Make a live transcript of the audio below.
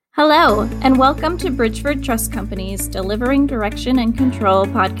Hello, and welcome to Bridgeford Trust Company's Delivering Direction and Control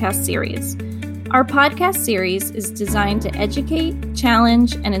podcast series. Our podcast series is designed to educate,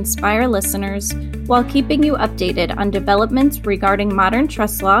 challenge, and inspire listeners while keeping you updated on developments regarding modern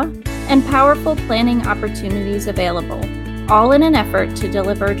trust law and powerful planning opportunities available, all in an effort to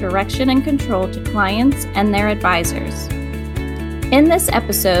deliver direction and control to clients and their advisors. In this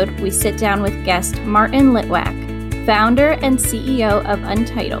episode, we sit down with guest Martin Litwack, founder and CEO of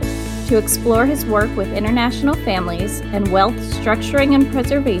Untitled, to explore his work with international families and wealth structuring and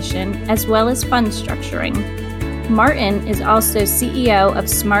preservation, as well as fund structuring. Martin is also CEO of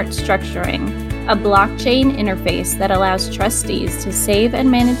Smart Structuring, a blockchain interface that allows trustees to save and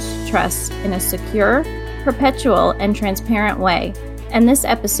manage trusts in a secure, perpetual, and transparent way. And this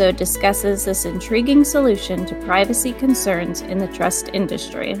episode discusses this intriguing solution to privacy concerns in the trust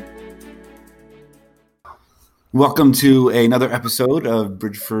industry. Welcome to another episode of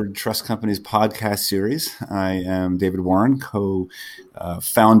Bridgeford Trust Company's podcast series. I am David Warren,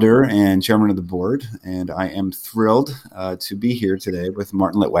 co-founder and chairman of the board, and I am thrilled to be here today with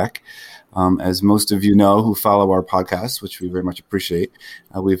Martin Litwack. As most of you know who follow our podcast, which we very much appreciate,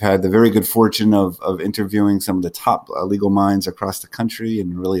 we've had the very good fortune of interviewing some of the top legal minds across the country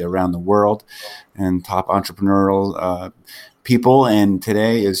and really around the world, and top entrepreneurial people, and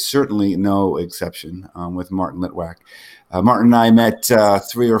today is certainly no exception with Martin Litwack. Martin and I met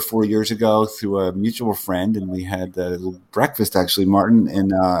 3 or 4 years ago through a mutual friend, and we had a little breakfast, actually, Martin,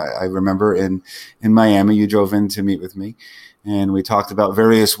 and I remember in Miami, you drove in to meet with me, and we talked about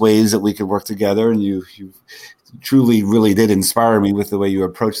various ways that we could work together, and you truly really did inspire me with the way you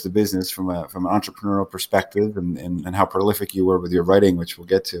approached the business from an entrepreneurial perspective and how prolific you were with your writing, which we'll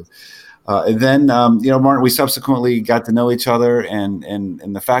get to. And then, Martin, we subsequently got to know each other, and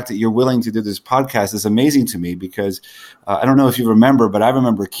the fact that you're willing to do this podcast is amazing to me because I don't know if you remember, but I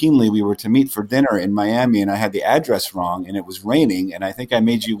remember keenly we were to meet for dinner in Miami, and I had the address wrong, and it was raining, and I think I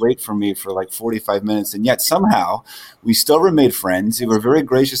made you wait for me for like 45 minutes, and yet somehow we still remained friends. You were very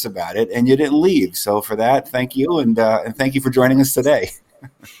gracious about it, and you didn't leave. So for that, thank you, and thank you for joining us today.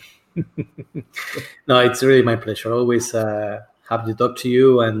 No, it's really my pleasure. Always happy to talk to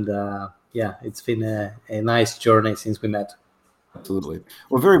you, and it's been a nice journey since we met. Absolutely.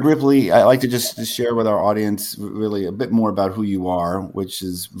 Well, very briefly, I'd like to just share with our audience really a bit more about who you are, which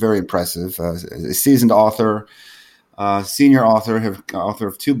is very impressive. A seasoned author, senior author, author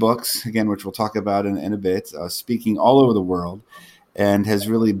of 2 books, again, which we'll talk about in a bit, speaking all over the world, and has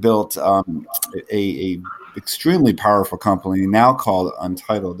really built a extremely powerful company now called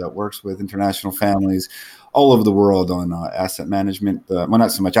Untitled that works with international families all over the world on asset management,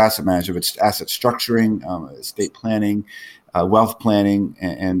 not so much asset management, but asset structuring, estate planning, wealth planning,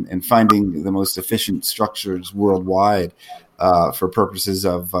 and finding the most efficient structures worldwide for purposes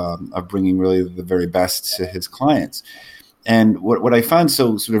of bringing really the very best to his clients. And what I found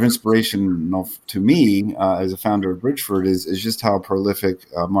so sort of inspirational to me as a founder of Bridgeford is just how prolific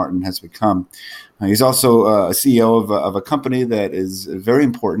Martin has become. He's also a CEO of a company that is very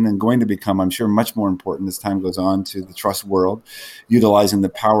important and going to become, I'm sure, much more important as time goes on to the trust world, utilizing the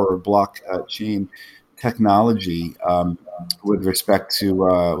power of blockchain technology with respect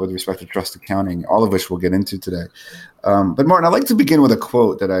to trust accounting, all of which we'll get into today. But Martin, I'd like to begin with a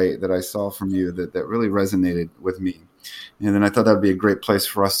quote that I saw from you that really resonated with me. And then I thought that would be a great place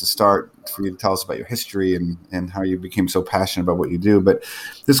for us to start, for you to tell us about your history and how you became so passionate about what you do. But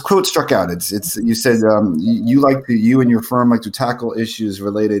this quote struck out. It's you said you and your firm like to tackle issues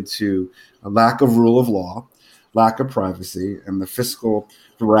related to a lack of rule of law, lack of privacy, and the fiscal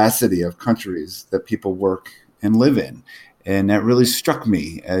veracity of countries that people work and live in. And that really struck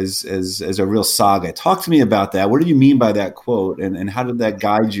me as a real saga. Talk to me about that. What do you mean by that quote, and how did that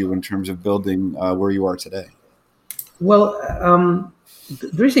guide you in terms of building where you are today? Well,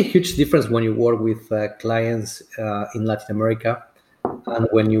 there is a huge difference when you work with clients in Latin America and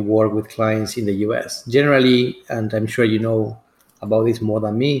when you work with clients in the US. Generally, and I'm sure you know about this more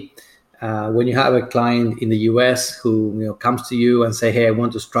than me, when you have a client in the US who comes to you and say, "Hey, I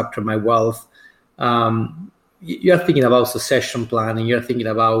want to structure my wealth," you're thinking about succession planning, you're thinking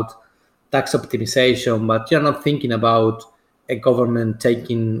about tax optimization, but you're not thinking about a government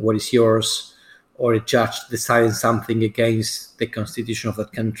taking what is yours, or a judge deciding something against the constitution of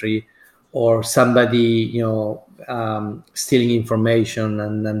that country, or somebody, stealing information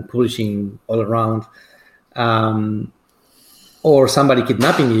and then publishing all around, or somebody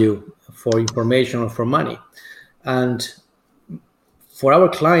kidnapping you for information or for money. And for our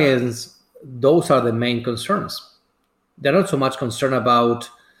clients, those are the main concerns. They're not so much concerned about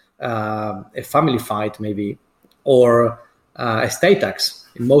a family fight, maybe, or estate tax.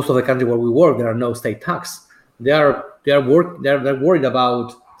 In most of the countries where we work, there are no state tax. They're worried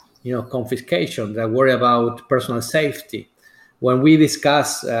about confiscation. They're worried about personal safety. When we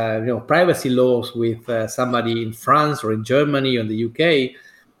discuss privacy laws with somebody in France or in Germany or in the UK,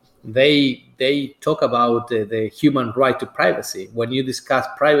 they talk about the human right to privacy. When you discuss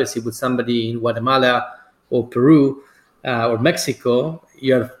privacy with somebody in Guatemala or Peru or Mexico,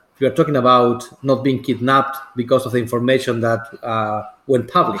 you're talking about not being kidnapped because of the information that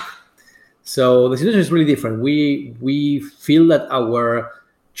went public. So the situation is really different. We feel that our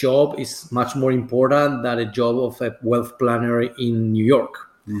job is much more important than a job of a wealth planner in New York.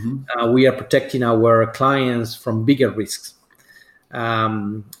 Mm-hmm. We are protecting our clients from bigger risks.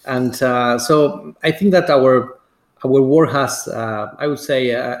 So I think that our work has, I would say,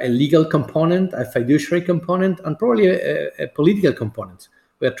 a legal component, a fiduciary component, and probably a political component.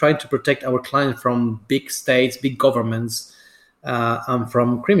 We are trying to protect our clients from big states, big governments, and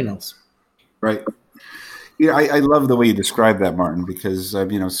from criminals. Right. Yeah, I love the way you describe that, Martin, because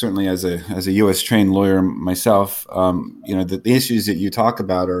certainly as a U.S. trained lawyer myself, the issues that you talk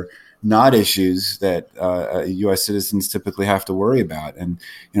about are not issues that U.S. citizens typically have to worry about. And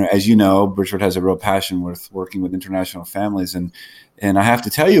as you know, Bridgeford has a real passion with working with international families, and I have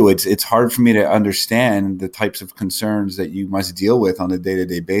to tell you, it's hard for me to understand the types of concerns that you must deal with on a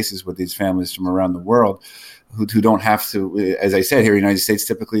day-to-day basis with these families from around the world. Who don't have to, as I said, here in the United States,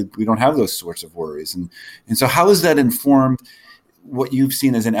 typically we don't have those sorts of worries. And so how has that informed what you've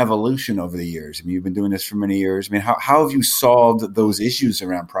seen as an evolution over the years? I mean, you've been doing this for many years. I mean, how have you solved those issues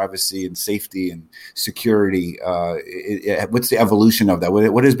around privacy and safety and security? What's the evolution of that?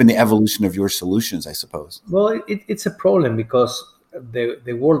 What has been the evolution of your solutions, I suppose? Well, it's a problem because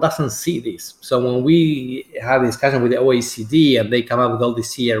the world doesn't see this. So when we have a discussion with the OECD and they come up with all the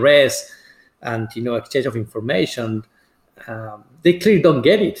CRS, and exchange of information, they clearly don't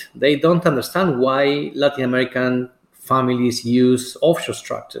get it. They don't understand why Latin American families use offshore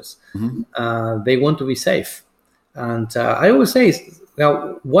structures. Mm-hmm. They want to be safe, and I always say,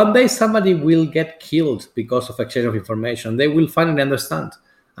 now one day somebody will get killed because of exchange of information. They will finally understand,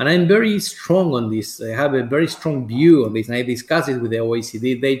 and I'm very strong on this. I have a very strong view on this, and I discuss it with the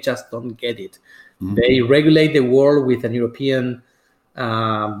OECD. They just don't get it. Mm-hmm. They regulate the world with an European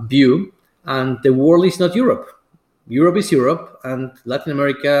view. And the world is not Europe. Europe is Europe, and Latin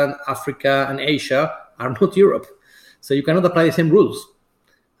America, Africa, and Asia are not Europe. So you cannot apply the same rules.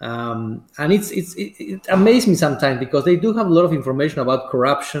 And it amazes me sometimes because they do have a lot of information about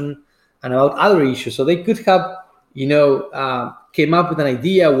corruption and about other issues. So they could have, came up with an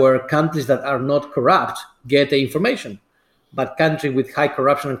idea where countries that are not corrupt get the information, but countries with high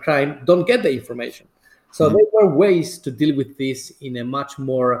corruption and crime don't get the information. So there were ways to deal with this in a much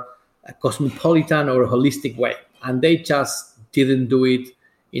more cosmopolitan or holistic way, and they just didn't do it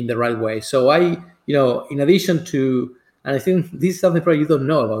in the right way. So in addition to, and I think this is something probably you don't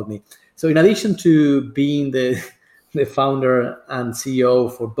know about me. So in addition to being the founder and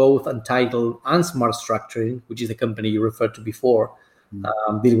CEO for both Untitled and Smart Structuring, which is the company you referred to before,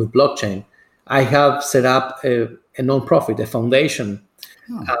 dealing with blockchain, I have set up a nonprofit, a foundation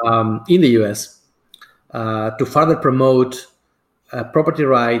in the US to further promote property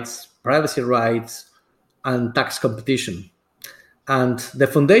rights, privacy rights, and tax competition. And the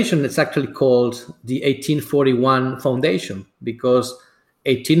foundation is actually called the 1841 Foundation because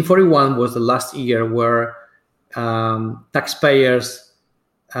 1841 was the last year where taxpayers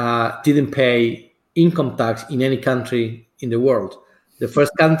didn't pay income tax in any country in the world. The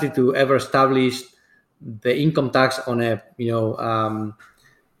first country to ever establish the income tax on a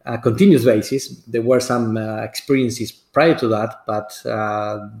continuous basis. There were some experiences prior to that, but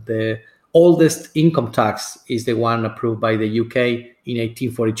the oldest income tax is the one approved by the UK in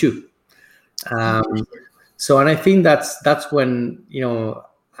 1842. And I think that's when,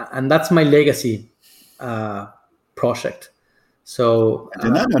 and that's my legacy project. So I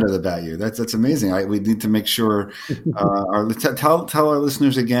did not know that about you. That's amazing. We need to make sure. Tell our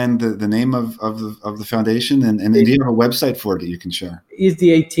listeners again the name of the foundation, and do you have a website for it that you can share? It's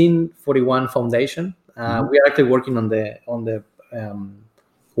the 1841 Foundation. We are actually working on the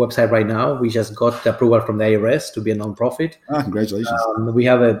website right now. We just got the approval from the IRS to be a nonprofit. Congratulations! We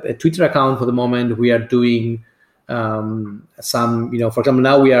have a Twitter account for the moment. We are doing some. For example,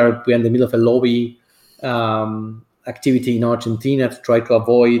 now we are in the middle of a lobby activity in Argentina to try to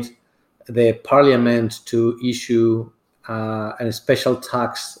avoid the parliament to issue a special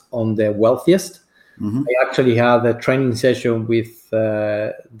tax on the wealthiest. Mm-hmm. I actually had a training session with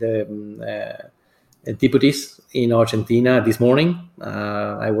the deputies in Argentina this morning.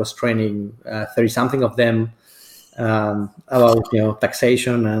 I was training 30-something of them about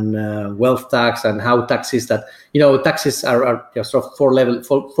taxation and wealth tax, and how taxes that taxes are sort of four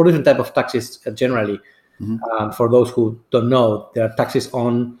different type of taxes generally. For those who don't know, there are taxes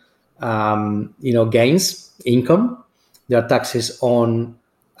on gains, income. There are taxes on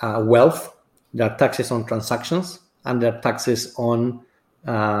wealth. There are taxes on transactions, and there are taxes on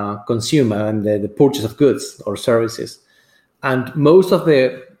consumer and the purchase of goods or services. And most of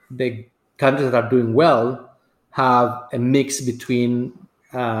the countries that are doing well have a mix between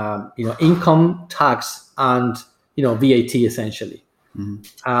income tax and VAT essentially.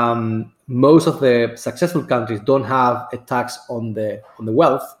 Most of the successful countries don't have a tax on the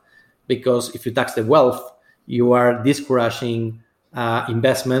wealth, because if you tax the wealth, you are discouraging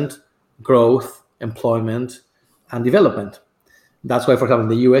investment, growth, employment, and development. That's why, for example, in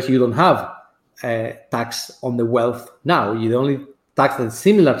the US, you don't have a tax on the wealth now. The only tax that's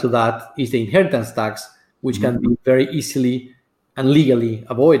similar to that is the inheritance tax, which can be very easily and legally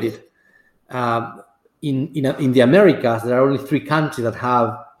avoided. In the Americas, there are only 3 countries that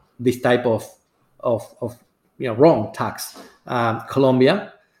have this type of wrong tax: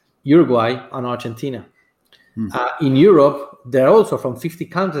 Colombia, Uruguay, and Argentina. In Europe, there are also, from 50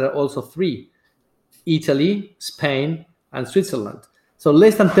 countries, there are also 3: Italy, Spain, and Switzerland. So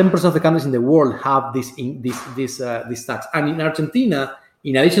less than 10% of the countries in the world have this tax. And in Argentina,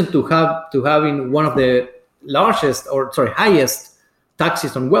 in addition to having one of the highest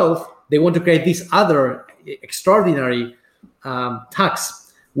taxes on wealth, they want to create this other extraordinary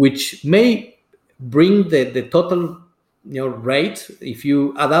tax, which may bring the total rate, if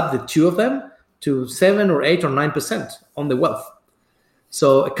you add up the 2 of them, to 7 or 8 or 9% on the wealth.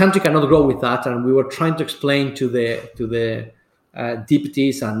 So a country cannot grow with that, and we were trying to explain to the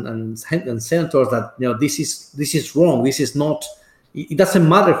deputies and senators that this is wrong. This is not. It doesn't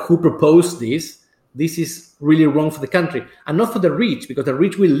matter who proposed this. This is really wrong for the country, and not for the rich, because the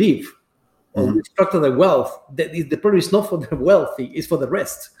rich will leave. Or we structure the wealth. The problem is not for the wealthy; it's for the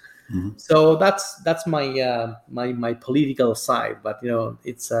rest. So that's my political side. But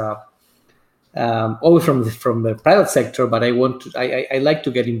it's always from the private sector. But I like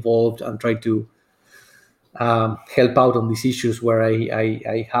to get involved and try to help out on these issues where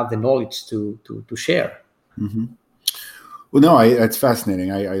I have the knowledge to share. Well, no, it's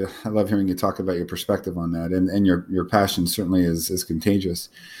fascinating. I love hearing you talk about your perspective on that, and your passion certainly is contagious.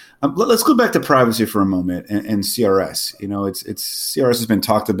 Let's go back to privacy for a moment and CRS. CRS has been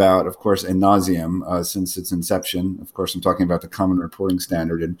talked about, of course, ad nauseum since its inception. Of course, I'm talking about the Common Reporting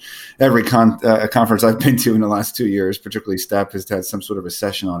Standard, and every conference I've been to in the last 2 years, particularly STEP, has had some sort of a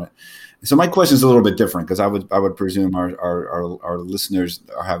session on it. So my question is a little bit different, because I would presume our listeners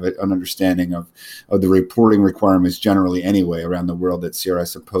have an understanding of the reporting requirements generally anyway around the world that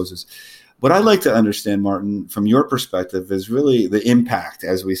CRS imposes. What I'd like to understand, Martin, from your perspective, is really the impact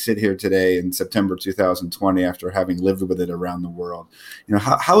as we sit here today in September 2020, after having lived with it around the world.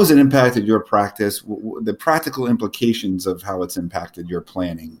 How has it impacted your practice? The practical implications of how it's impacted your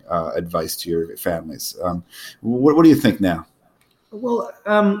planning advice to your families. What do you think now? Well,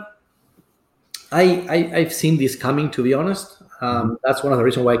 I've seen this coming, to be honest. That's one of the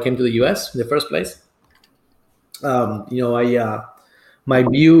reasons why I came to the US in the first place. My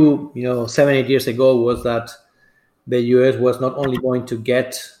view, 7-8 years ago, was that the US was not only going to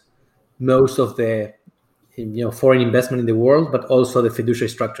get most of the foreign investment in the world, but also the fiduciary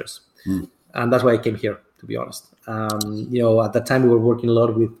structures. And that's why I came here, to be honest. At that time we were working a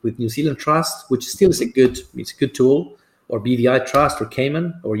lot with New Zealand Trust, which still is a good tool, or BVI Trust, or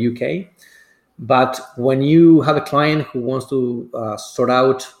Cayman, or UK. But when you have a client who wants to sort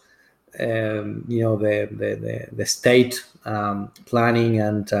out the state planning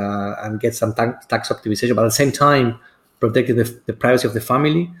and get some tax optimization, but at the same time protecting the privacy of the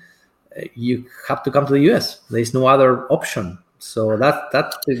family, you have to come to the US. There is no other option. So that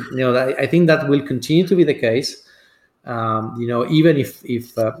I think that will continue to be the case. Even if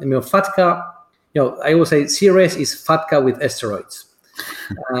FATCA, I always say CRS is FATCA with steroids.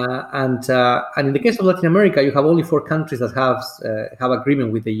 And in the case of Latin America, you have only 4 countries that have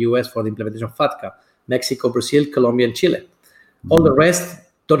agreement with the US for the implementation of FATCA: Mexico, Brazil, Colombia, and Chile. All the rest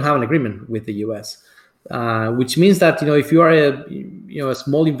don't have an agreement with the US, which means that if you are a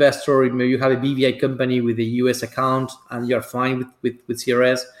small investor, you have a BVI company with a US account, and you are fine with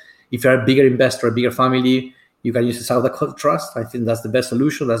CRS. If you're a bigger investor, a bigger family, you can use the South Dakota Trust. I think that's the best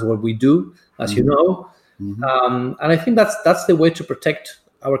solution. That's what we do, as you know. And I think that's the way to protect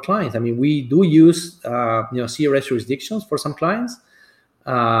our clients. I mean, we do use CRS jurisdictions for some clients,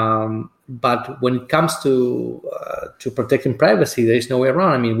 but when it comes to protecting privacy, there is no way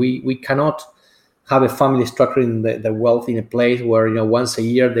around. I mean, we cannot have a family structuring the wealth in a place where once a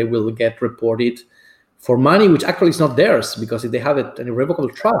year they will get reported for money which actually is not theirs, because if they have an irrevocable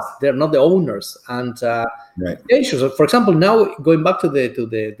trust, they're not the owners. And issues. For example, now going back to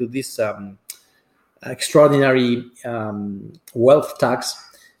this extraordinary wealth tax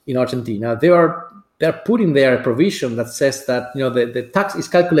in Argentina, they're putting there a provision that says that the tax is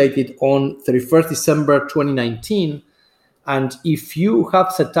calculated on 31st December 2019, and if you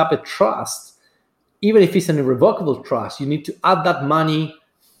have set up a trust, even if it's an irrevocable trust, you need to add that money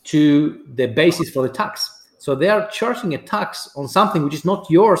to the basis for the tax. So they are charging a tax on something which is not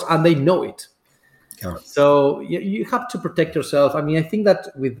yours, and they know it. Yeah. So you have to protect yourself. I mean, I think that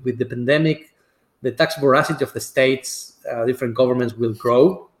with the pandemic, the tax voracity of the states, different governments will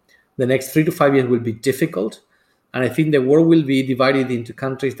grow. The next 3 to 5 years will be difficult. And I think the world will be divided into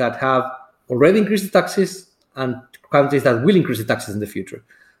countries that have already increased the taxes and countries that will increase the taxes in the future.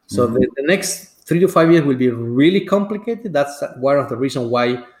 So the next 3 to 5 years will be really complicated. That's one of the reasons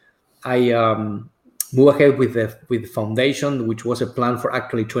why I move ahead with the foundation, which was a plan for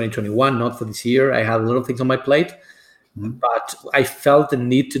actually 2021, not for this year. I had a lot of things on my plate, but I felt the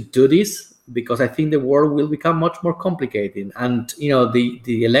need to do this because I think the world will become much more complicated. And,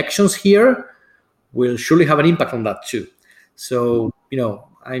 the elections here will surely have an impact on that too. So,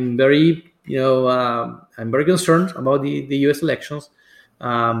 I'm very concerned about the US elections.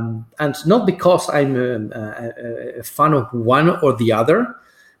 And not because I'm a fan of one or the other,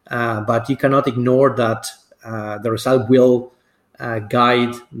 but you cannot ignore that the result will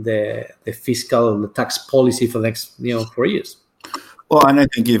guide the fiscal, the tax policy for the next 4 years. Well, and I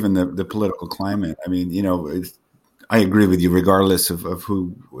think even the political climate. I mean, I agree with you, regardless of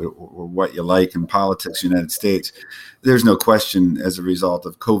who or what you like in politics, United States. There's no question, as a result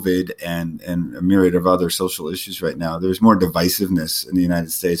of COVID and a myriad of other social issues right now, there's more divisiveness in the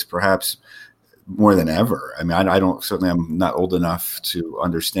United States, perhaps more than ever. I mean, I'm not old enough to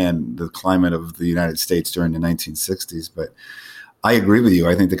understand the climate of the United States during the 1960s, but I agree with you.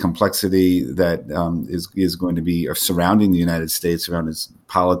 I think the complexity that is going to be surrounding the United States, around its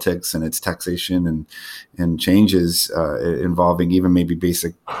politics and its taxation and changes involving even maybe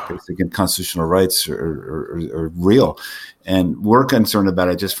basic and constitutional rights are real. And we're concerned about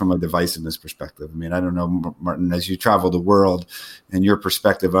it just from a divisiveness perspective. I mean, I don't know, Martin, as you travel the world and your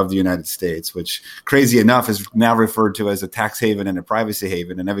perspective of the United States, which crazy enough is now referred to as a tax haven and a privacy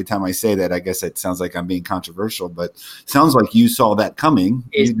haven. And every time I say that, I guess it sounds like I'm being controversial, but sounds like you saw that coming.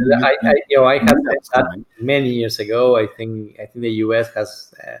 I had that many years ago. I think the US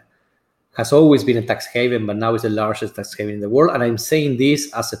has always been a tax haven, but now it's the largest tax haven in the world. And I'm saying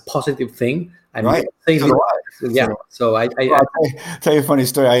this as a positive thing. I'm right. saying So I'll tell you a funny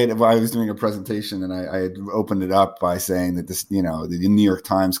story. I was doing a presentation and I had opened it up by saying that this, the New York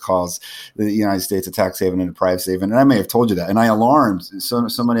Times calls the United States a tax haven and a privacy haven. And I may have told you that. And I alarmed so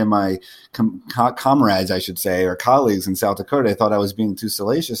many of my comrades, I should say, or colleagues in South Dakota. They thought I was being too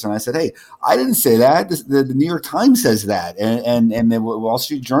salacious. And I said, hey, I didn't say that. The New York Times says that. And the Wall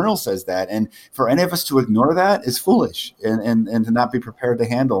Street Journal says that. And for any of us to ignore that is foolish and to not be prepared to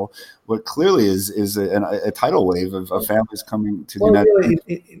handle what clearly is a tidal wave of families coming to the United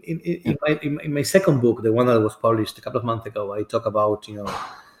States. In my second book, the one that was published a couple of months ago, I talk about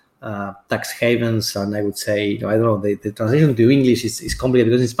tax havens, and I would say I don't know, the translation to English is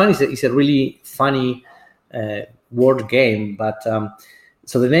complicated because in Spanish it's a really funny word game. But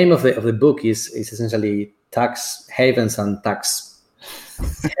so the name of the book is essentially Tax Havens and Tax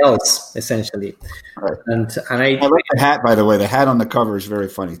Hells, essentially. Right. And I like the hat, by the way. The hat on the cover is very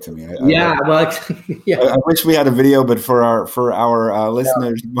funny to me. I wish we had a video, but for our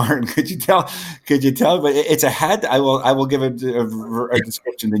listeners, Martin, could you tell? But it's a hat. I will give a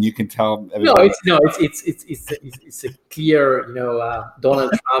description, then you can tell everybody. It's a clear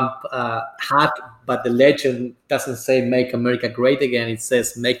Donald Trump hat, but the legend doesn't say "Make America Great Again." It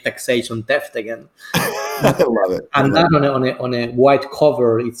says "Make taxation theft again." I love it. And that on a white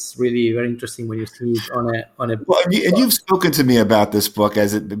cover, it's really very interesting when you see it on a. Well, and you've spoken to me about this book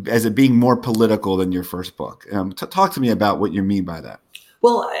as it being more political than your first book. Talk to me about what you mean by that.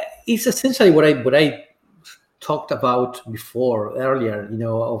 Well, it's essentially what I talked about earlier.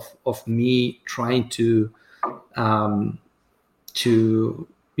 Of me trying to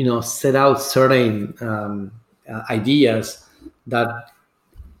set out certain ideas that.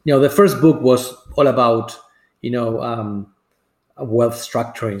 The first book was all about, wealth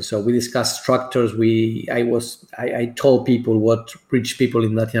structuring. So we discussed structures. I told people what rich people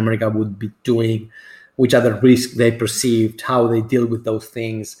in Latin America would be doing, which are the risks they perceived, how they deal with those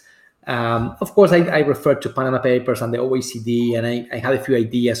things. Of course, I referred to Panama Papers and the OECD, and I had a few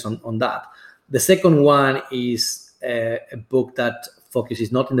ideas on that. The second one is a book that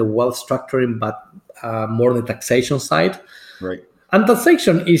focuses not in the wealth structuring, but more on the taxation side. Right. And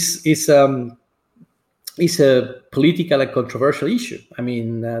taxation is a political and controversial issue. I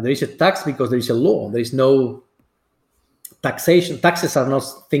mean, there is a tax because there is a law. There is no taxation. Taxes are not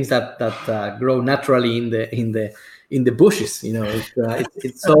things that grow naturally in the bushes. You know,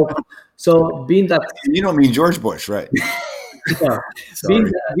 it's so being that you don't mean George Bush, right? Yeah.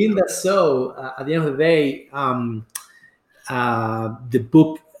 being that so, at the end of the day, the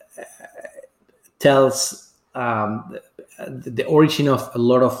book tells the origin of a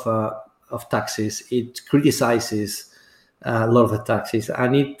lot of taxes. It criticizes a lot of the taxes,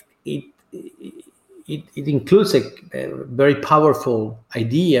 and it includes a very powerful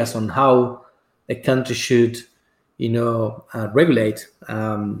ideas on how a country should, regulate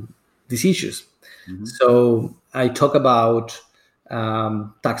these issues. Mm-hmm. So I talk about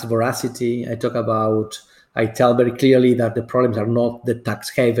tax voracity. I tell very clearly that the problems are not the tax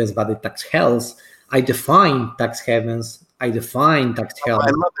havens, but the tax hells. I define tax havens. I define tax hells. I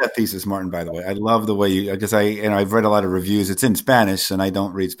love that thesis, Martin, by the way. I love the way because I've read a lot of reviews. It's in Spanish, and I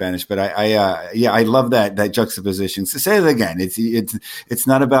don't read Spanish, but I love that juxtaposition. So say it again. It's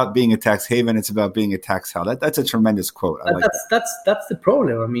not about being a tax haven. It's about being a tax hell. That's a tremendous quote. That's the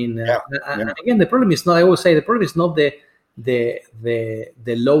problem. I mean, again, the problem is not. I always say the problem is not the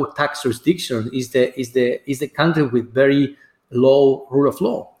low tax jurisdiction. Is the country with very low rule of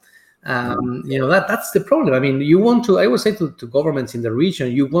law. That's the problem. I mean, I always say to governments in the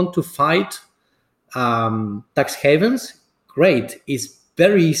region, you want to fight tax havens. Great. It's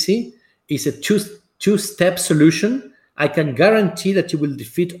very easy. It's a two-step solution. I can guarantee that you will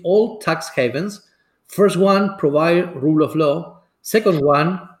defeat all tax havens. First one, provide rule of law. Second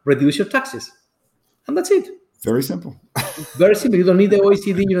one, reduce your taxes. And that's it. Very simple. Very simple. You don't need the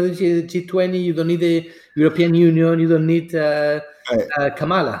OECD, the G20. You don't need the European Union. You don't need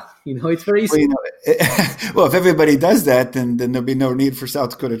Kamala. It's very easy. Well, if everybody does that, then there'll be no need for South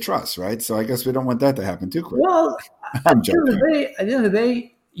Dakota Trust, right? So I guess we don't want that to happen too quick. Well, at the end of the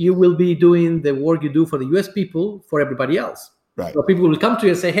day, you will be doing the work you do for the U.S. people for everybody else. Right. So people will come to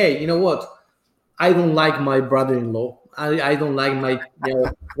you and say, "Hey, you know what? I don't like my brother-in-law. I don't like my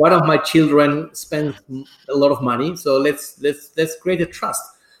one of my children spends a lot of money. So let's create a trust,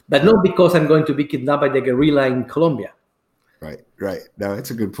 but not because I'm going to be kidnapped by the guerrilla in Colombia." Right. No,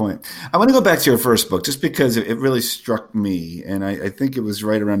 that's a good point. I want to go back to your first book just because it really struck me. And I think it was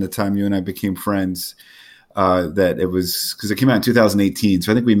right around the time you and I became friends that it was because it came out in 2018.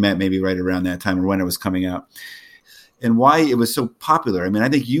 So I think we met maybe right around that time or when it was coming out and why it was so popular. I mean, I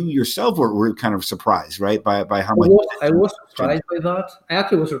think you yourself were kind of surprised, right? By how much. I was surprised by that. I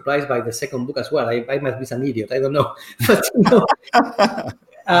actually was surprised by the second book as well. I must be an idiot. I don't know. But,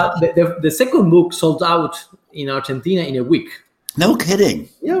 the second book sold out in Argentina in a week. No kidding.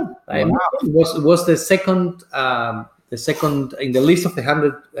 Yeah, wow. It was the second in the list of the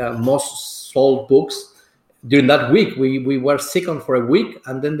 100 most sold books. During that week, we were second for a week,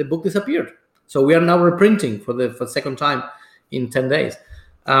 and then the book disappeared. So we are now reprinting for the second time in 10 days.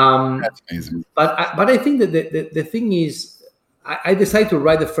 That's amazing. But I think that the thing is, I decided to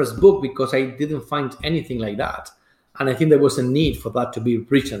write the first book because I didn't find anything like that. And I think there was a need for that to be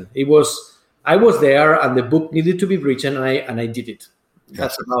written. I was there, and the book needed to be written, and I did it.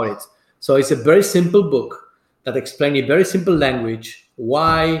 That's about it. So it's a very simple book that explains in very simple language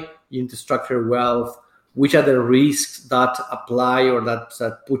why you need to structure wealth, which are the risks that apply or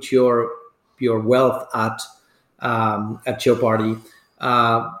that put your wealth at jeopardy.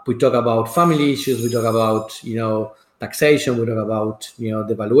 We talk about family issues. We talk about taxation. We talk about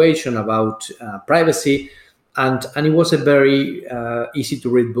devaluation, about privacy. And it was a very easy to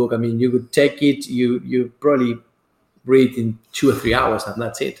read book. I mean, you could take it, you probably read in 2 or 3 hours, and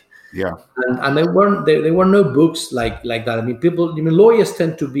that's it. Yeah. And there were no books like that. I mean, lawyers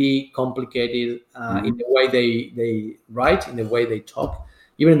tend to be complicated in the way they write, in the way they talk,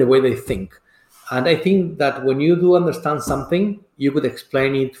 even in the way they think. And I think that when you do understand something, you could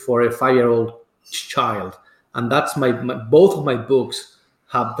explain it for a 5-year-old child. And that's both of my books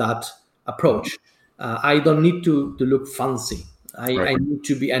have that approach. I don't need to look fancy. I need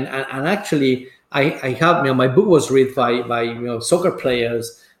to be, and actually, I have my book was read by soccer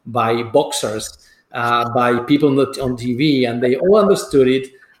players, by boxers, by people on TV, and they all understood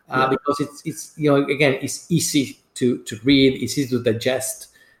it because it's again it's easy to read, it's easy to digest,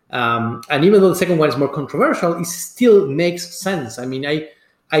 and even though the second one is more controversial, it still makes sense. I mean,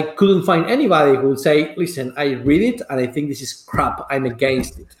 I couldn't find anybody who would say, "Listen, I read it and I think this is crap. I'm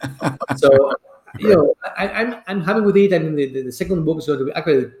against it." So. I'm happy with it. I mean, the second book is going to be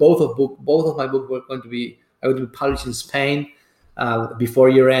actually both of my books were going to be published in Spain before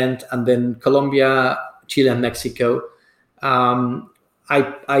year end, and then Colombia, Chile, and Mexico.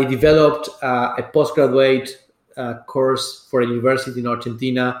 I developed a postgraduate course for a university in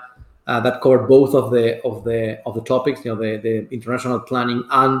Argentina that covered both of the topics, the international planning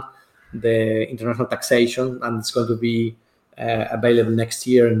and the international taxation, and it's going to be available next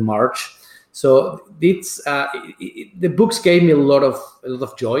year in March. So it's the books gave me a lot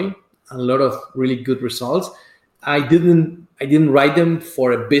of joy and a lot of really good results. I didn't write them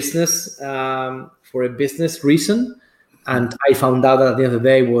for a business reason, and I found out that at the end of the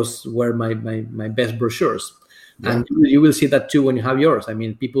day were my best brochures. Yeah. And you will see that too when you have yours. I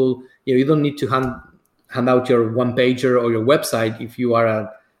mean, people, you don't need to hand out your one pager or your website if you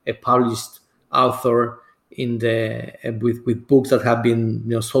are a published author with books that have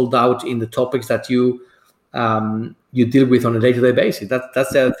been sold out in the topics that you deal with on a day-to-day basis.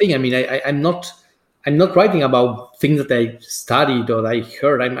 That's the other thing. I mean, I'm not writing about things that I studied or I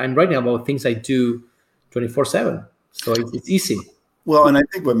heard. I'm writing about things I do 24/7. So it's easy. Well, and I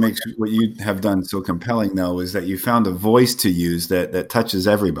think what makes what you have done so compelling, though, is that you found a voice to use that touches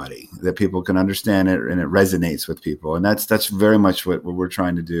everybody, that people can understand it and it resonates with people. And that's very much what we're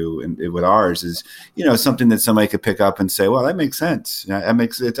trying to do with ours is, something that somebody could pick up and say, well, that makes sense.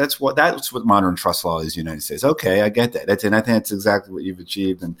 That's what modern trust law is in the United States. Okay, I get that. And I think that's exactly what you've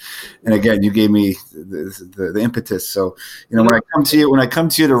achieved. And again, you gave me the impetus. So, when I come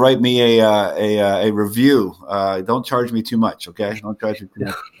to you to write me a review, don't charge me too much. Okay. No,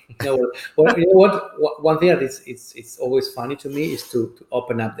 well, you know what? One thing that it's always funny to me is to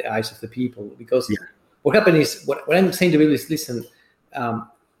open up the eyes of the people, because what happened is what I'm saying to people is, listen,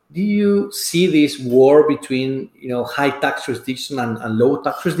 do you see this war between high tax jurisdiction and low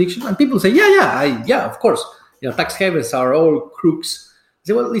tax jurisdiction? And people say, yeah, of course, tax havens are all crooks. I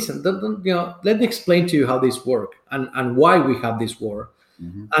say, well, listen, don't, let me explain to you how this works and why we have this war.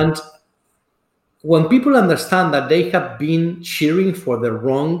 Mm-hmm. And when people understand that they have been cheering for the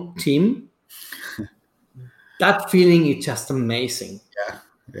wrong team, that feeling is just amazing.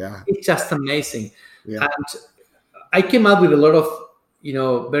 Yeah. It's just amazing. Yeah. And I came up with a lot of,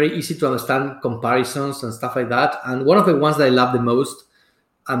 very easy to understand comparisons and stuff like that. And one of the ones that I love the most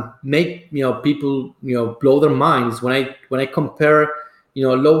and make, people, blow their minds when I compare,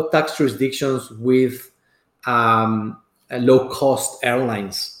 low tax jurisdictions with low cost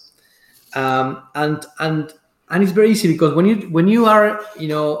airlines. And it's very easy, because when you are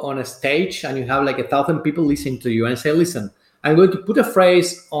on a stage and you have like 1,000 people listening to you, and I say, listen, I'm going to put a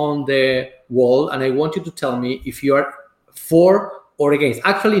phrase on the wall and I want you to tell me if you are for or against.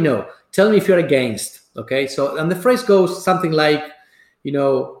 Actually, no, tell me if you're against. Okay, so and the phrase goes something like,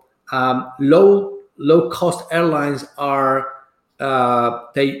 low cost airlines are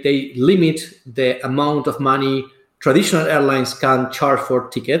they limit the amount of money traditional airlines can charge for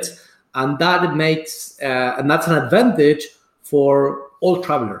tickets. And that makes, and that's an advantage for all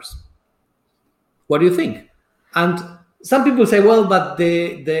travelers. What do you think? And some people say, well, but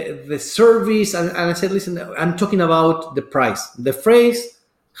the service, and I said, listen, I'm talking about the price. The phrase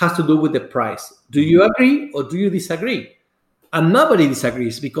has to do with the price. Do you agree or do you disagree? And nobody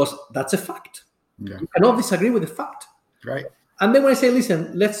disagrees, because that's a fact. Yeah. You cannot disagree with the fact. Right. And then when I say,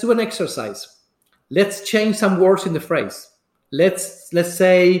 listen, let's do an exercise. Let's change some words in the phrase. Let's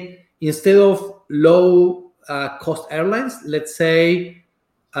say, instead of low cost airlines, let's say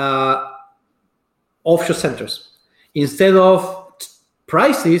offshore centers. Instead of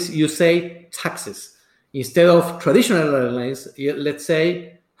prices, you say taxes. Instead of traditional airlines, let's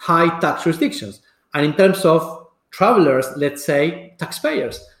say high tax jurisdictions. And in terms of travelers, let's say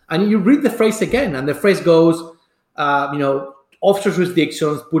taxpayers. And you read the phrase again, and the phrase goes, offshore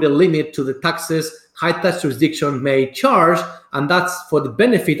jurisdictions put a limit to the taxes high tax jurisdiction may charge, and that's for the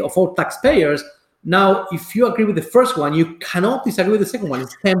benefit of all taxpayers. Now, if you agree with the first one, you cannot disagree with the second one.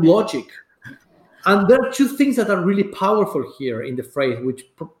 It's same logic. And there are two things that are really powerful here in the phrase, which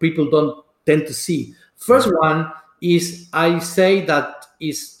people don't tend to see. First one is, I say that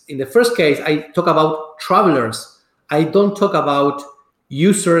is, in the first case, I talk about travelers. I don't talk about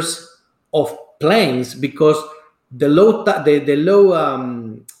users of planes, because the low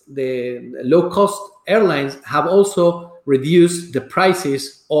cost airlines have also reduced the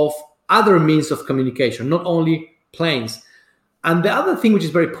prices of other means of communication, not only planes. And the other thing which is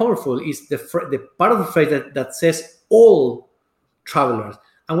very powerful is the part of the phrase that says all travelers.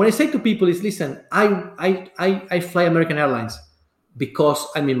 And when I say to people is, listen, I fly American Airlines because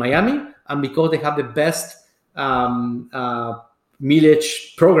I'm in Miami and because they have the best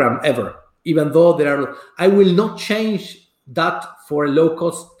mileage program ever. even though I will not change that for a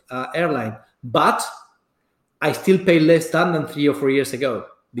low-cost airline, but I still pay less than 3 or 4 years ago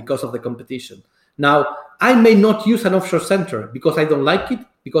because of the competition. Now, I may not use an offshore center because I don't like it,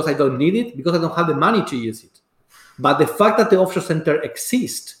 because I don't need it, because I don't have the money to use it. But the fact that the offshore center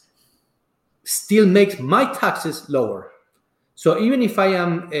exists still makes my taxes lower. So even if I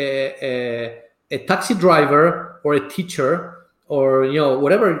am a taxi driver or a teacher or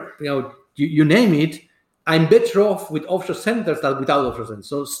whatever, you name it, I'm better off with offshore centers than without offshore centers.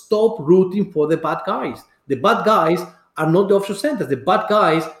 So stop rooting for the bad guys. The bad guys are not the offshore centers. The bad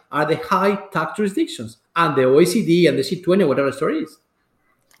guys are the high tax jurisdictions and the OECD and the C20, whatever the story is.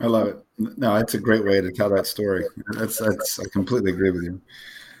 I love it. No, that's a great way to tell that story. I completely agree with you.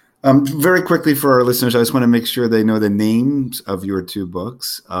 Very quickly for our listeners, I just want to make sure they know the names of your 2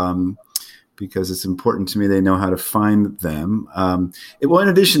 books, because it's important to me they know how to find them. Well, in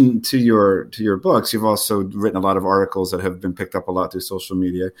addition to your books, you've also written a lot of articles that have been picked up a lot through social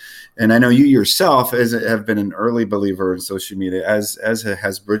media. And I know you yourself have been an early believer in social media, as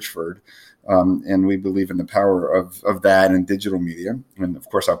has Bridgeford. And we believe in the power of that and digital media. And of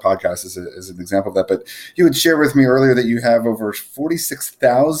course, our podcast is an example of that. But you had shared with me earlier that you have over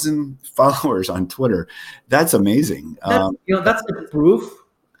 46,000 followers on Twitter. That's amazing. That's the proof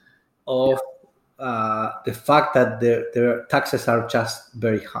of the fact that their taxes are just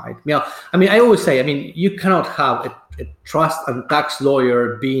very high. I always say, you cannot have a trust and tax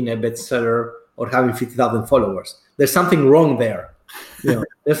lawyer being a bestseller or having 50,000 followers. There's something wrong there.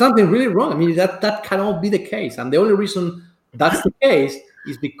 There's something really wrong. That cannot be the case. And the only reason that's the case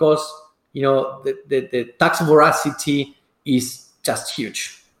is because, the tax voracity is just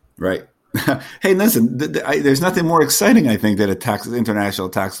huge. Right. Hey, listen, there's nothing more exciting, I think, than international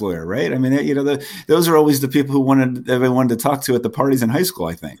tax lawyer, right? Those are always the people who everyone wanted to talk to at the parties in high school,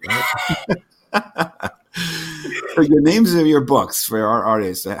 I think, right? For your names of your books for our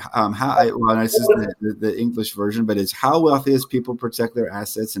artists, this is the English version, but it's How Wealthiest People Protect Their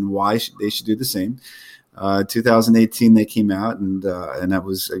Assets and Why They Should Do the Same. 2018 they came out, and that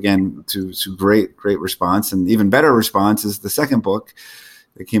was, again, to great response. And even better response is the second book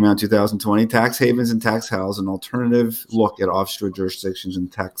that came out in 2020, Tax Havens and Tax Hells, an alternative look at offshore jurisdictions and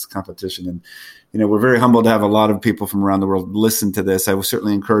tax competition. And we're very humbled to have a lot of people from around the world listen to this. I will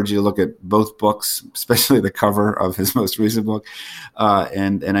certainly encourage you to look at both books, especially the cover of his most recent book.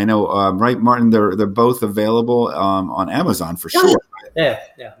 And I know, right, Martin, they're both available on Amazon for sure. Yeah.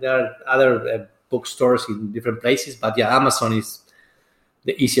 There are other bookstores in different places, but Amazon is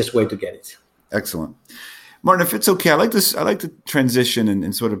the easiest way to get it. Excellent. Martin, if it's okay, I like to transition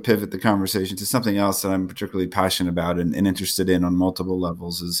and sort of pivot the conversation to something else that I'm particularly passionate about and interested in on multiple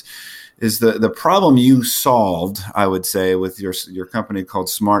levels. Is the problem you solved, I would say, with your company called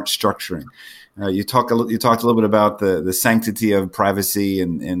Smart Structuring. You talked a little bit about the sanctity of privacy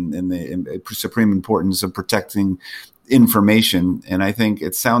and the supreme importance of protecting information. And I think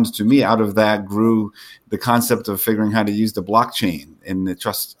it sounds to me out of that grew the concept of figuring how to use the blockchain in the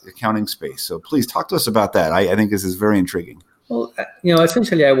trust accounting space. So please talk to us about that. I think this is very intriguing. Well,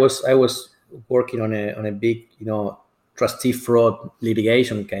 essentially I was working on a big, trustee fraud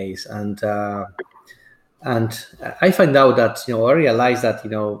litigation case. And I find out that, I realized that,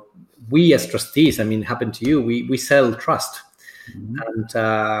 we as trustees, happened to you, we sell trust. Mm-hmm.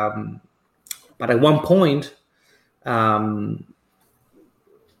 And, but at one point,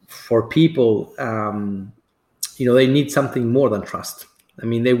 for people, they need something more than trust.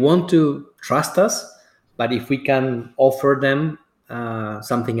 They want to trust us, but if we can offer them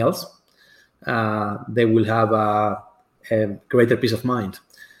something else, they will have a greater peace of mind.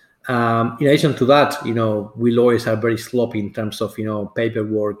 In addition to that, we lawyers are very sloppy in terms of,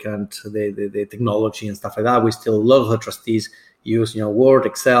 paperwork and the technology and stuff like that. We still, a lot of the trustees use, Word,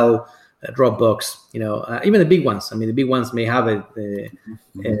 Excel, Dropbox, even the big ones. The big ones may have a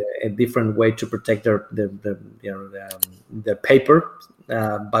different way to protect their paper,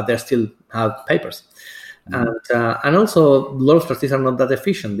 but they still have papers. Mm-hmm. And also, a lot of trustees are not that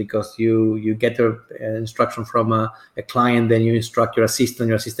efficient because you get an instruction from a client, then you instruct your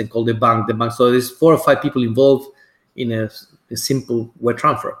assistant called the bank. So there's 4 or 5 people involved in a simple wire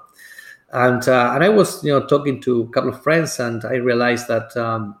transfer. And I was, talking to a couple of friends, and I realized that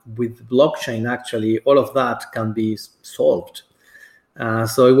with blockchain, actually, all of that can be solved.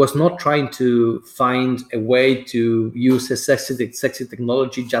 So I was not trying to find a way to use a sexy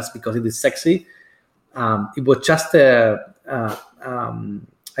technology just because it is sexy. It was just I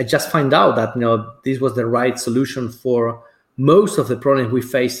just find out that this was the right solution for most of the problems we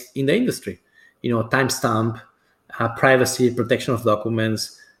face in the industry. Timestamp, privacy, protection of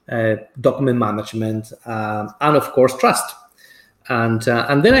documents. document management, and of course trust. And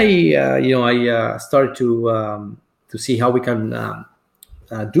then I started to see how we can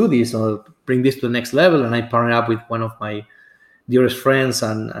do this or bring this to the next level. And I partnered up with one of my dearest friends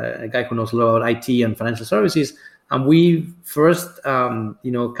and a guy who knows a lot about IT and financial services. And we first,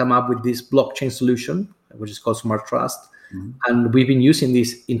 come up with this blockchain solution, which is called Smart Trust. Mm-hmm. And we've been using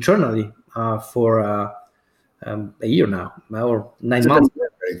this internally for a year now, or 9 months.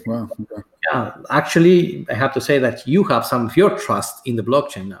 Wow. Yeah, actually, I have to say that you have some of your trust in the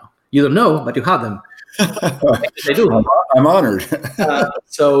blockchain now. You don't know, but you have them. They do. I'm honored.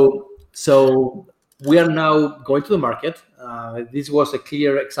 So we are now going to the market. This was a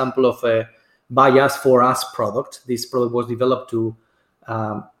clear example of a by us for us product. This product was developed to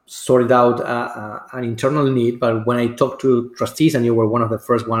sort out an internal need. But when I talked to trustees, and you were one of the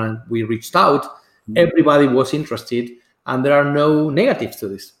first one, we reached out. Mm-hmm. Everybody was interested, and there are no negatives to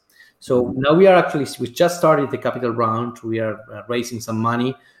this. So now we just started the capital round. We are raising some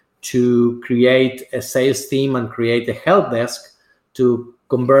money to create a sales team and create a help desk to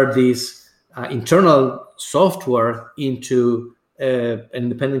convert this internal software into an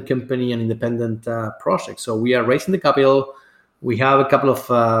independent company and independent project. So we are raising the capital. We have a couple of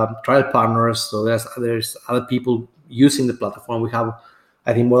trial partners. So there's other people using the platform. We have,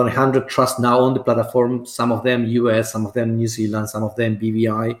 I think, more than 100 trusts now on the platform. Some of them US, some of them New Zealand, some of them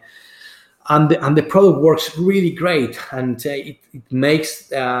BVI. And the product works really great, and it makes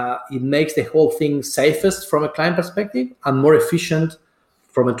the whole thing safest from a client perspective and more efficient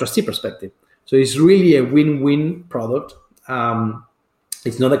from a trustee perspective. So it's really a win-win product.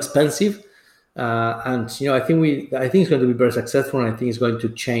 It's not expensive, and I think it's going to be very successful, and I think it's going to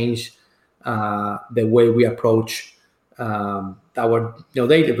change the way we approach our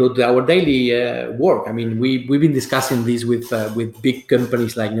daily work. I mean, we've been discussing this with big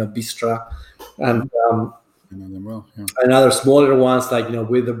companies like Vistra and and other smaller ones like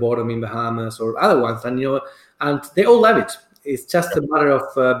Witherbottom in Bahamas or other ones, and and they all love it. It's just a matter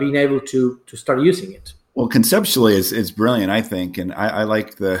of being able to start using it. Well, conceptually, it's brilliant, I think, and I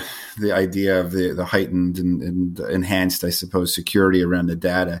like the idea of the heightened and enhanced, I suppose, security around the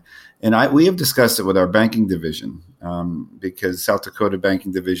data. And we have discussed it with our banking division because South Dakota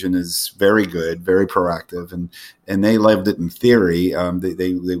banking division is very good, very proactive, and they loved it in theory.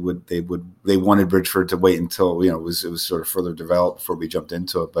 They wanted Bridgeford to wait until it was sort of further developed before we jumped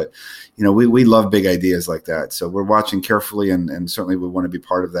into it. But we love big ideas like that, so we're watching carefully, and certainly we want to be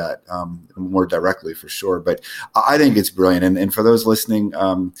part of that more directly for sure. But I think it's brilliant, and for those listening,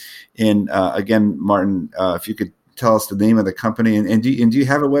 again, Martin, if you could tell us the name of the company, and do you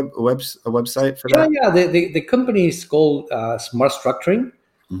have a website for that? Yeah. The company is called Smart Structuring.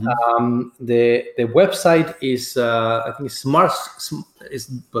 Mm-hmm. The website is I think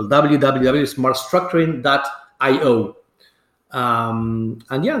www.smartstructuring.io. And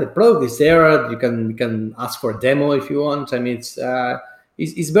the product is there. You can ask for a demo if you want. I mean, it's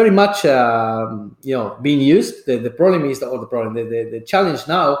very much being used. The problem is the challenge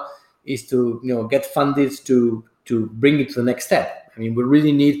now is to get funded to bring it to the next step. I mean, we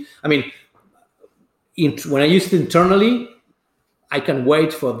really need. I mean, when I use it internally, I can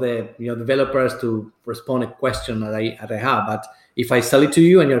wait for the developers to respond a question that I have. But if I sell it to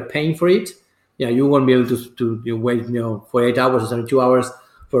you and you're paying for it, you won't be able to wait 48 hours or 72 hours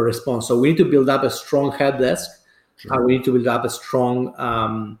for a response. So we need to build up a strong help desk. Sure. We need to build up a strong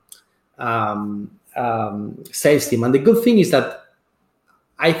sales team. And the good thing is that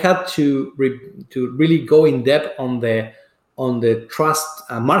I had to really go in depth on the trust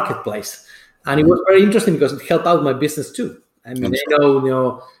marketplace, and it was very interesting because it helped out my business too. I mean,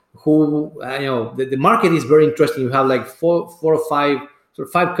 the market is very interesting. You have like four or five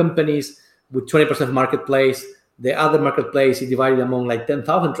companies with 20% marketplace. The other marketplace is divided among like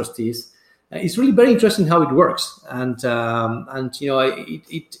 10,000 trustees. It's really very interesting how it works, and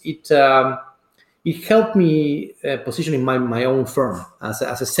it helped me positioning my own firm as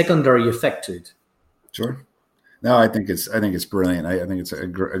a secondary effect to it. Sure. No, I think it's brilliant. I think it's a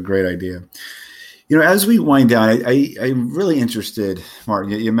great idea. As we wind down, I'm really interested,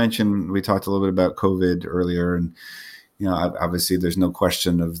 Martin. You mentioned, we talked a little bit about COVID earlier, and obviously there's no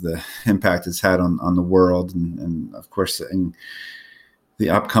question of the impact it's had on the world, and of course, the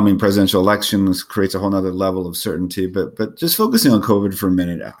upcoming presidential elections creates a whole nother level of certainty. But just focusing on COVID for a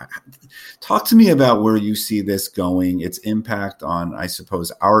minute, talk to me about where you see this going, its impact on, I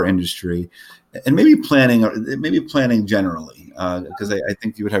suppose, our industry, and maybe planning generally, because I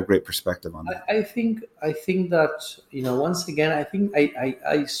think you would have great perspective on that. I think that once again, I think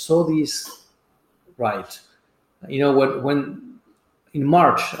I saw this right. When in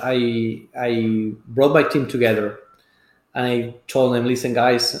March, I brought my team together and I told them, listen,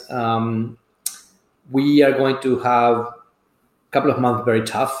 guys, we are going to have a couple of months very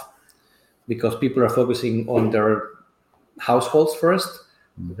tough because people are focusing on their households first,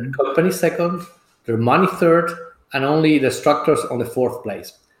 their company second, their money third, and only the structures on the fourth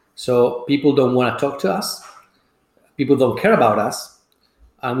place. So people don't want to talk to us. People don't care about us.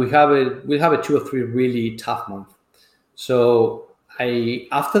 And we'll have a 2 or 3 really tough months. So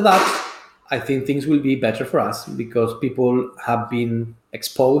after that, I think things will be better for us because people have been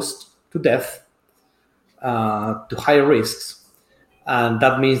exposed to death, to higher risks. And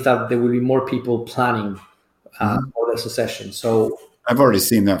that means that there will be more people planning for the succession. So I've already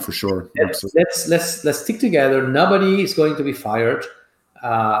seen that for sure. Let's stick together. Nobody is going to be fired.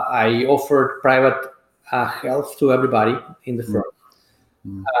 I offered private health to everybody in the firm,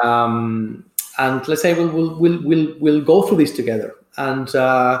 and let's say we'll go through this together. And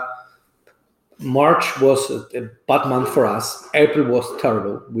March was a bad month for us. April was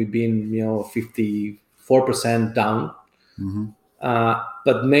terrible. We've been 54% down,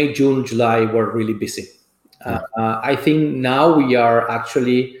 but May, June, July were really busy. I think now we are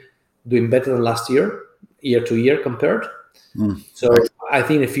actually doing better than last year to year compared. So I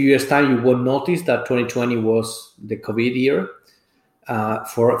think in a few years' time, you won't notice that 2020 was the COVID year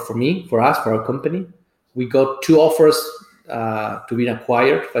for me, for us, for our company. We got 2 offers to be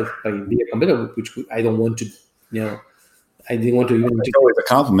acquired by bigger company, which I don't want to, I didn't want to even. It's always a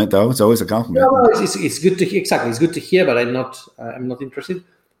compliment, though. It's always a compliment. No, it's good to hear. Exactly, it's good to hear, but I'm not interested.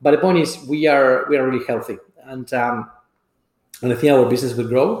 But the point is, we are really healthy, and I think our business will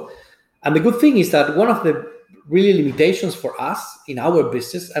grow. And the good thing is that one of the really limitations for us in our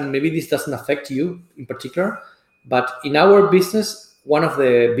business, and maybe this doesn't affect you in particular, but in our business, one of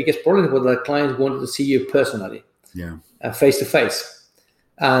the biggest problems was that clients wanted to see you personally, face to face.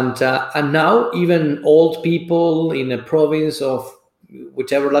 And now even old people in a province of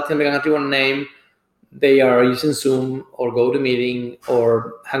whichever Latin American country you want to name, they are using Zoom or GoToMeeting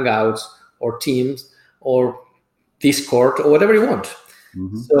or Hangouts or Teams or Discord or whatever you want.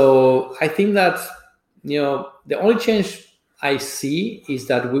 So I think that the only change I see is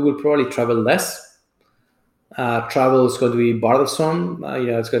that we will probably travel less. Travel is going to be burdensome.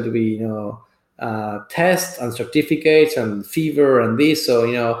 It's going to be tests and certificates and fever and this.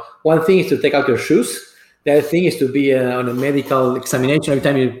 So one thing is to take out your shoes. The other thing is to be on a medical examination every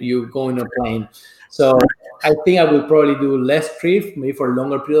time you go on a plane. So I think I will probably do less trips, maybe for a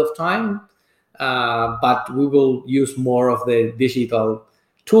longer period of time. But we will use more of the digital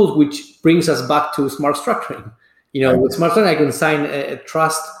tools, which brings us back to smart structuring. With smart structuring, I can sign a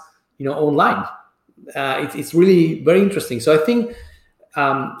trust, online. It's really very interesting. So I think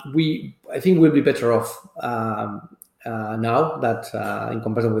we'll be better off now that in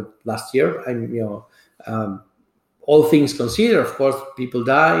comparison with last year. All things considered, of course, people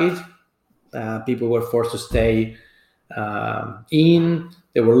died. People were forced to stay in.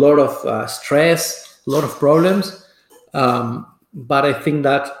 There were a lot of stress, a lot of problems. But I think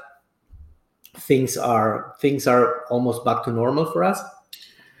that things are almost back to normal for us.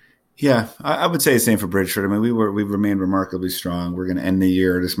 Yeah, I would say the same for Bridgeford. I mean, we've remained remarkably strong. We're going to end the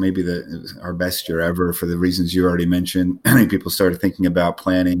year. This may be our best year ever for the reasons you already mentioned. People started thinking about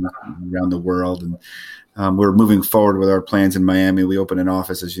planning around the world, and we're moving forward with our plans in Miami. We opened an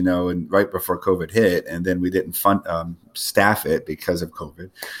office, as you know, and right before COVID hit, and then we didn't staff it because of COVID.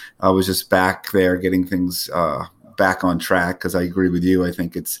 I was just back there getting things back on track because I agree with you. I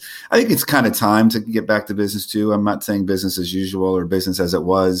think it's kind of time to get back to business too. I'm not saying business as usual or business as it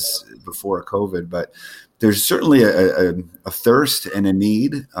was before COVID, but there's certainly a thirst and a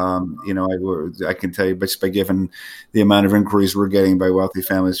need. I can tell you just by given the amount of inquiries we're getting by wealthy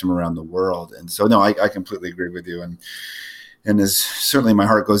families from around the world. And so, no, I completely agree with you. And as certainly my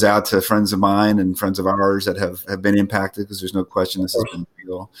heart goes out to friends of mine and friends of ours that have been impacted, because there's no question this has been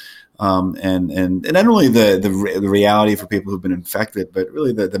real. And not only the reality for people who've been infected, but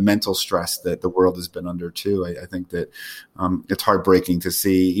really the mental stress that the world has been under too. I think that it's heartbreaking to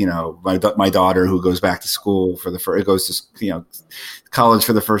see, my daughter who goes back to school goes to college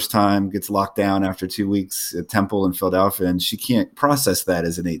for the first time, gets locked down after 2 weeks at Temple in Philadelphia, and she can't process that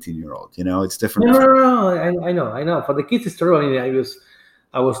as an 18-year-old. It's different. No. I know. For the kids, it's true. I mean,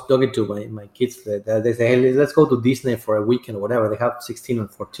 I was talking to my kids. They say, hey, let's go to Disney for a weekend or whatever. They have 16 and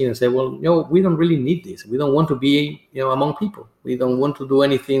 14 and say, well, we don't really need this. We don't want to be, among people. We don't want to do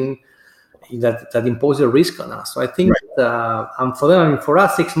anything that imposes a risk on us. So I think, and for them, for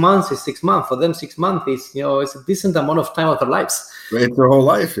us, 6 months is 6 months. For them, 6 months is, it's a decent amount of time of their lives. It's their whole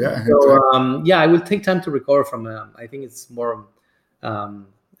life, yeah. So, I will take time to recover from. I think it's more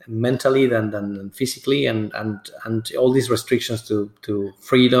mentally than physically, and all these restrictions to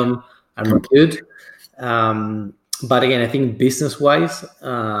freedom are not good. But again, I think business-wise,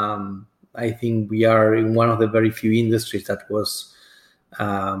 I think we are in one of the very few industries that was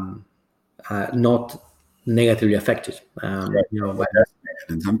not negatively affected.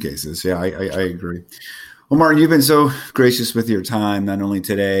 In some cases, yeah, I agree. Well, Martin, you've been so gracious with your time, not only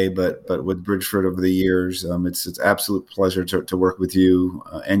today, but with Bridgeford over the years. It's an absolute pleasure to work with you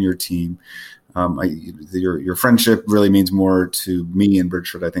and your team. Your friendship really means more to me and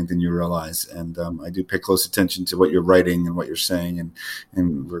Bridgeford, I think, than you realize. And I do pay close attention to what you're writing and what you're saying,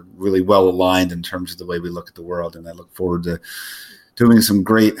 and we're really well aligned in terms of the way we look at the world. And I look forward to doing some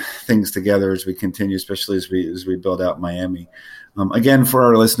great things together as we continue, especially as we build out Miami. Again, for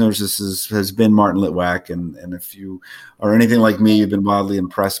our listeners, this has been Martin Litwack, and if you are anything like me, you've been wildly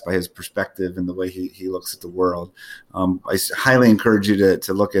impressed by his perspective and the way he looks at the world. I highly encourage you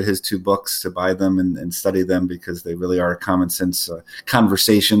to look at his 2 books, to buy them and study them, because they really are a common sense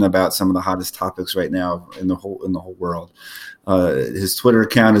conversation about some of the hottest topics right now in the whole world. His Twitter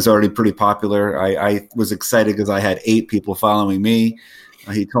account is already pretty popular. I was excited because I had 8 people following me.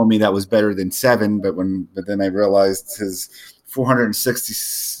 He told me that was better than 7, but then I realized his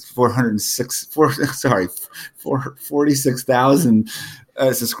 46,000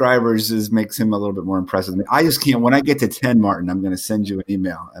 subscribers makes him a little bit more impressive than me. I just can't. When I get to 10, Martin, I'm going to send you an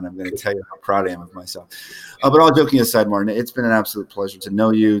email and I'm going to tell you how proud I am of myself. But all joking aside, Martin, it's been an absolute pleasure to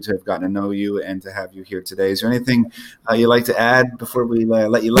know you, to have gotten to know you, and to have you here today. Is there anything you'd like to add before we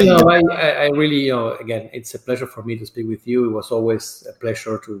let you? I really, again, it's a pleasure for me to speak with you. It was always a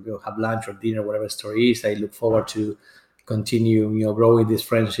pleasure to have lunch or dinner, whatever the story is. I look forward to continue, growing this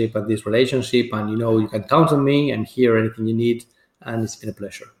friendship and this relationship. And, you can count on me and hear anything you need. And it's been a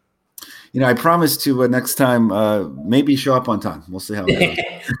pleasure. I promise to next time maybe show up on time. We'll see how it goes.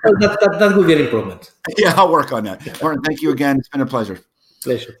 that will get improvement. Yeah, I'll work on that. Martin, thank you again. It's been a pleasure.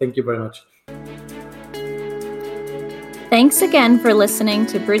 Pleasure. Thank you very much. Thanks again for listening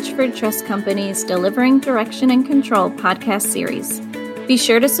to Bridgeford Trust Company's Delivering Direction and Control podcast series. Be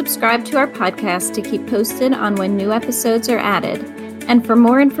sure to subscribe to our podcast to keep posted on when new episodes are added. And for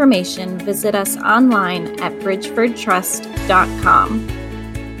more information, visit us online at bridgefordtrust.com.